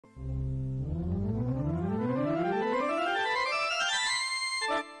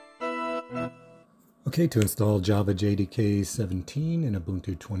Okay, to install Java JDK 17 in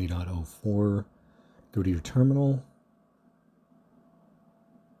Ubuntu 20.04, go to your terminal.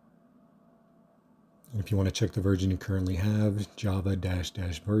 If you want to check the version you currently have, Java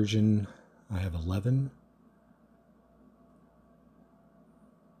 -- version, I have 11.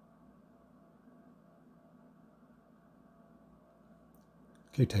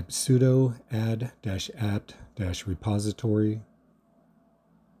 Okay, type sudo add -apt -repository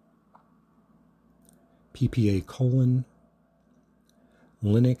ppa :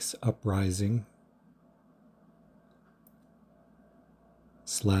 Linux uprising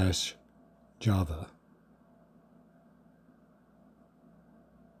 /Java.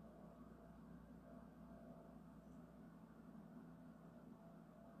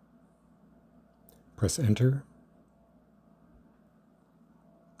 Press enter.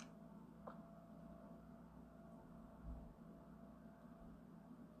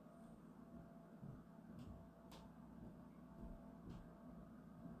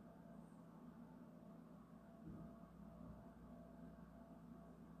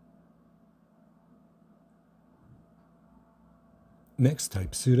 Next,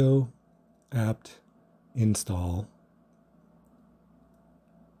 type sudo apt install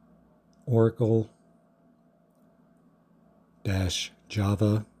Oracle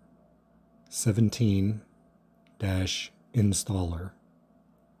 -Java 17 -installer.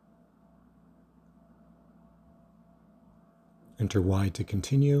 Enter Y to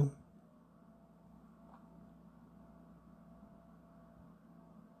continue.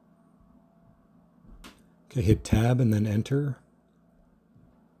 Okay, hit tab and then enter.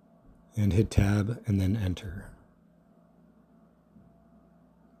 And hit tab and then enter.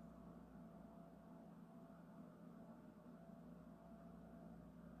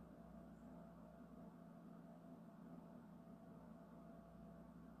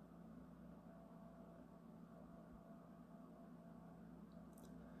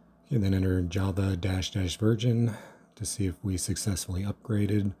 Okay, then enter Java -- version to see if we successfully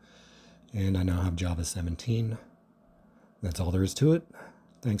upgraded. And I now have Java 17. That's all there is to it.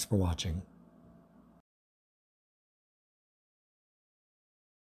 Thanks for watching.